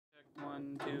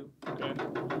1, 2, okay.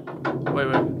 Wait.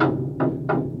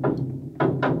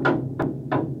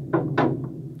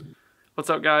 What's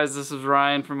up, guys? This is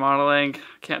Ryan from modeling.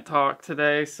 Can't talk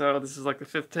today, so this is like the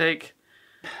 5th take.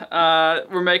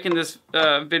 We're making this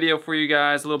video for you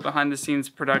guys, a little behind the scenes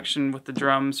production with the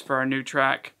drums for our new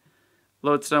track,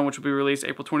 Lodestone, which will be released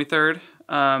April 23rd.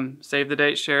 Save the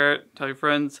date, share it, tell your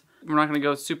friends. We're not going to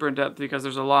go super in depth because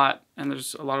there's a lot, and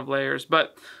there's a lot of layers,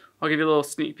 but I'll give you a little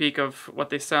sneak peek of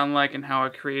what they sound like and how I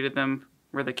created them,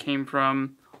 where they came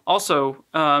from. Also,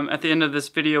 at the end of this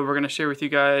video, we're going to share with you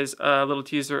guys a little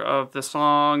teaser of the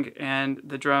song and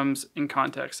the drums in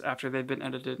context after they've been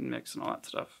edited and mixed and all that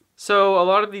stuff. So a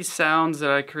lot of these sounds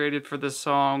that I created for this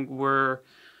song were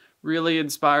really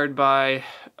inspired by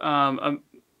a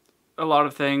lot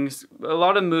of things, a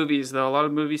lot of movies though, a lot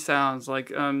of movie sounds. Like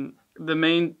the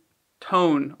main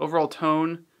tone, overall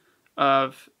tone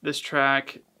of this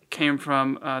track came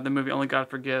from the movie Only God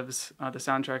Forgives, the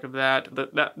soundtrack of that.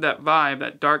 That vibe,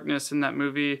 that darkness in that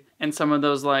movie, and some of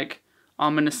those like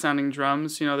ominous sounding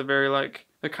drums, you know, they're very like,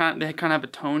 they kind of have a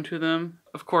tone to them.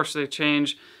 Of course they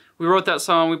change. We wrote that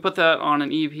song, we put that on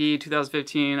an EP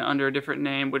 2015 under a different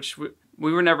name, which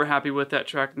we were never happy with that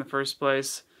track in the first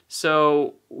place.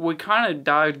 So we kind of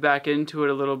dived back into it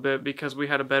a little bit because we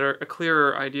had a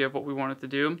clearer idea of what we wanted to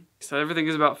do. So everything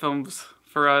is about films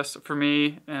for us, for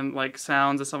me, and like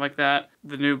sounds and stuff like that.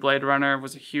 The new Blade Runner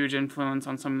was a huge influence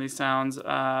on some of these sounds.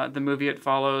 The movie It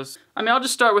Follows. I mean, I'll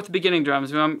just start with the beginning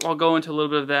drums. I'll go into a little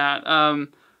bit of that.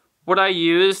 What I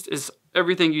used is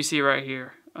everything you see right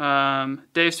here.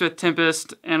 Dave Smith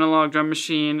Tempest analog drum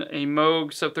machine, a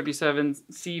Moog Sub 37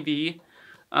 CV.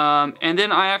 And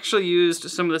then I actually used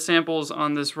some of the samples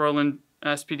on this Roland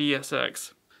SPD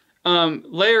SX.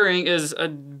 Layering is a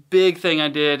big thing I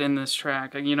did in this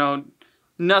track. You know,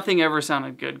 nothing ever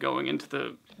sounded good going into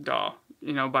the DAW,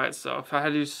 you know, by itself. I had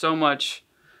to do so much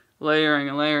layering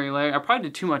and layering and layering. I probably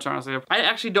did too much, honestly. I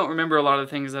actually don't remember a lot of the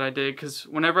things that I did because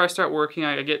whenever I start working,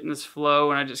 I get in this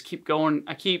flow and I just keep going.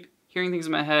 I keep hearing things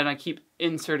in my head and I keep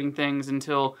inserting things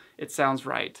until it sounds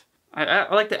right.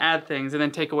 I like to add things and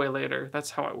then take away later.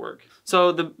 That's how I work.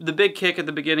 So the big kick at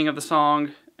the beginning of the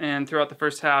song and throughout the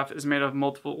first half is made of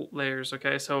multiple layers,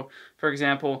 okay? So, for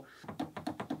example,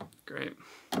 great.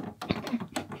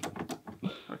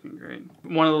 Fucking great.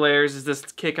 One of the layers is this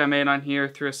kick I made on here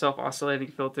through a self-oscillating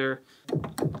filter.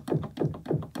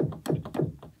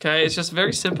 Okay, it's just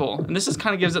very simple. And this just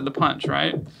kind of gives it the punch,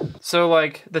 right? So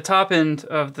like the top end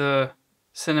of the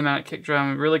cinematic kick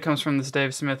drum really comes from this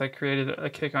Dave Smith. I created a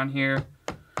kick on here.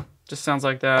 Just sounds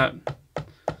like that.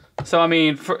 So I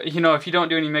mean, you know, if you don't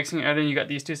do any mixing or editing, you got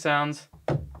these two sounds.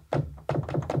 You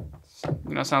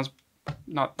know, sounds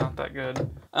not that good.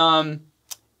 And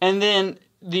then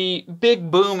the big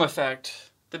boom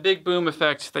effect,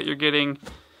 that you're getting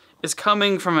is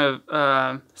coming from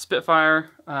a Spitfire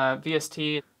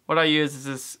VST. What I use is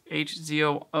this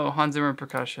HZO Hans Zimmer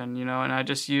percussion, you know, and I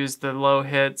just use the low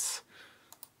hits,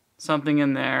 something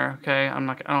in there, okay? I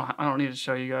don't need to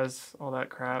show you guys all that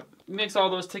crap. Mix all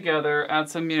those together, add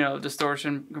some, you know,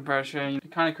 distortion, compression. You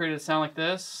kind of create a sound like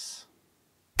this.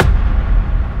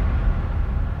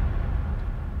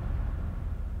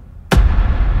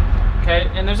 Okay,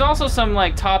 and there's also some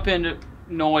like top end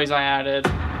noise I added.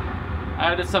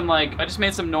 I just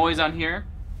made some noise on here.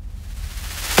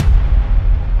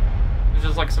 There's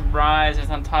just like some rise,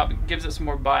 it's on top, it gives it some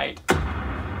more bite.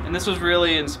 And this was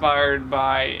really inspired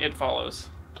by It Follows.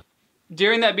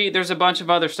 During that beat, there's a bunch of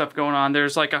other stuff going on.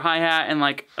 There's like a hi-hat and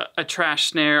like a trash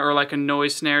snare or like a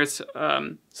noise snare. It's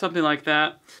something like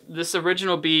that. This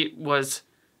original beat was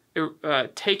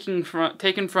taken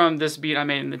from this beat I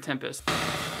made in The Tempest.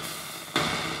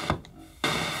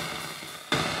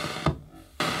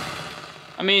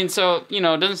 I mean, so, you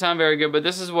know, it doesn't sound very good, but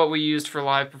this is what we used for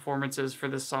live performances for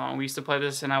this song. We used to play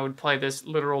this and I would play this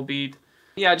literal beat.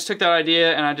 Yeah, I just took that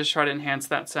idea and I just tried to enhance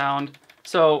that sound.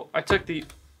 So I took the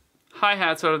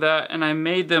hi-hats out of that and I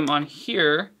made them on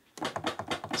here.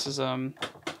 This is, and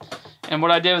what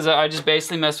I did was I just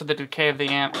basically messed with the decay of the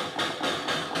amp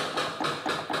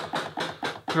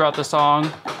throughout the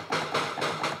song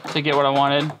to get what I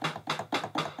wanted.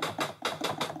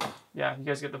 Yeah, you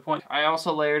guys get the point. I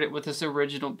also layered it with this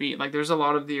original beat. Like, there's a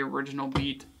lot of the original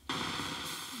beat.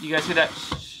 You guys hear that?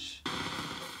 Shh.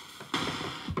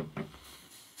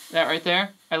 That right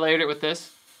there? I layered it with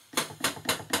this.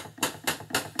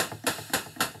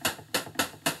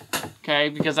 Okay,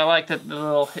 because I like the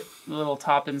little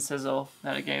top and sizzle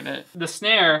that it gave it. The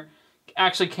snare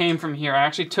actually came from here. I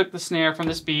actually took the snare from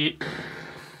this beat.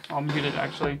 I'll mute it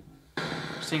actually.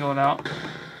 Single it out.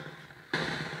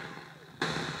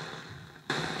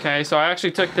 Okay, so I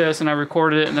actually took this and I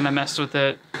recorded it and then I messed with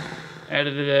it,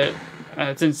 edited it.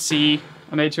 It's in C.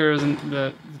 I made sure it was in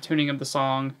the tuning of the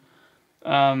song.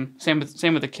 Same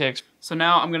with the kicks. So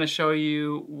now I'm gonna show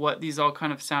you what these all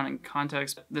kind of sound in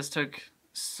context. This took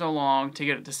so long to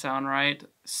get it to sound right.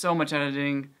 So much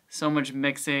editing, so much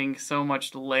mixing, so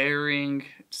much layering,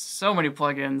 so many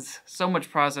plugins, so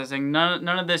much processing. None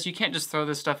of this, you can't just throw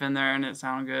this stuff in there and it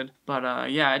sound good.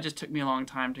 But yeah, it just took me a long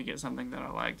time to get something that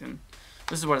I liked, and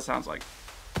this is what it sounds like.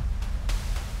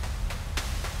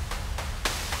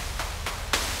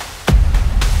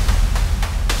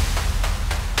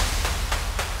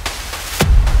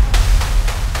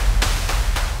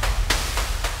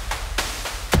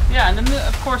 Yeah, and then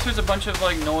of course there's a bunch of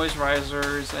like noise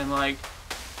risers and like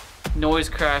noise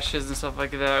crashes and stuff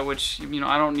like that, which, you know,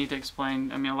 I don't need to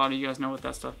explain. I mean, a lot of you guys know what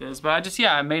that stuff is, but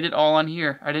I made it all on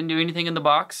here. I didn't do anything in the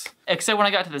box, except when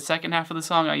I got to the second half of the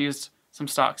song, I used some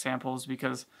stock samples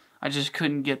because I just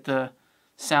couldn't get the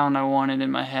sound I wanted in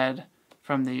my head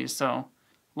from these. So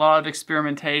a lot of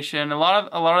experimentation. A lot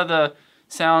of the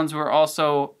sounds were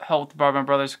also helped by my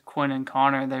brothers Quinn and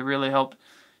Connor. They really helped.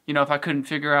 You know, if I couldn't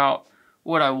figure out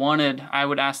what I wanted, I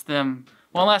would ask them.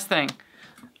 One last thing.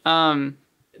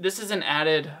 This is an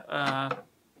added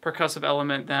percussive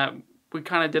element that we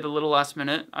kind of did a little last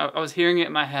minute. I was hearing it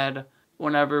in my head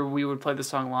whenever we would play the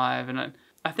song live, and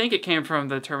I think it came from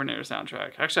the Terminator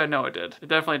soundtrack. Actually, I know it did. It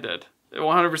definitely did. It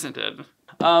 100% did.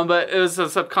 But it was a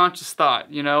subconscious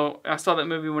thought, you know. I saw that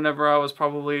movie whenever I was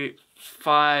probably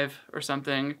 5 or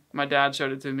something. My dad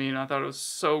showed it to me, and I thought it was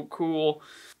so cool.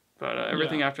 But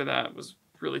everything after that was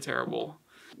really terrible.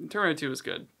 Terminator 2 was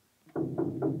good.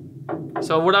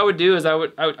 So what I would do is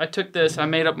I took this, I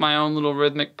made up my own little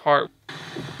rhythmic part.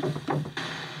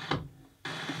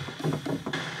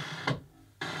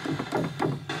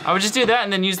 I would just do that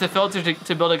and then use the filter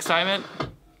to build excitement.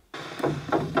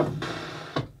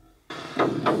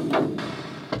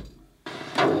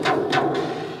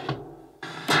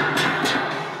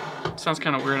 Sounds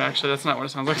kind of weird actually, that's not what it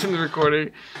sounds like in the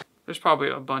recording. There's probably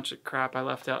a bunch of crap I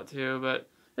left out too, but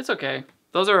it's okay.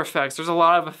 Those are effects. There's a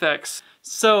lot of effects.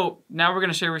 So now we're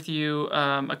going to share with you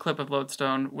a clip of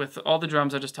Lodestone with all the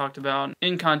drums I just talked about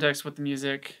in context with the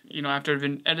music. You know, after it's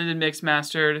been edited, mixed,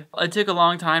 mastered. It took a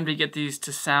long time to get these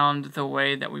to sound the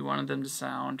way that we wanted them to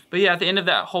sound. But yeah, at the end of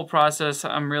that whole process,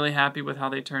 I'm really happy with how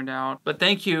they turned out. But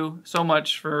thank you so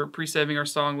much for pre-saving our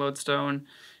song Lodestone.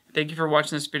 Thank you for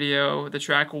watching this video. The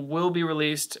track will be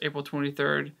released April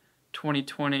 23rd,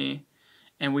 2020.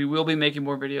 And we will be making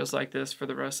more videos like this for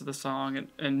the rest of the song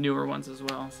and newer ones as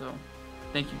well. So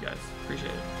thank you guys.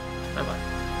 Appreciate it. Bye-bye.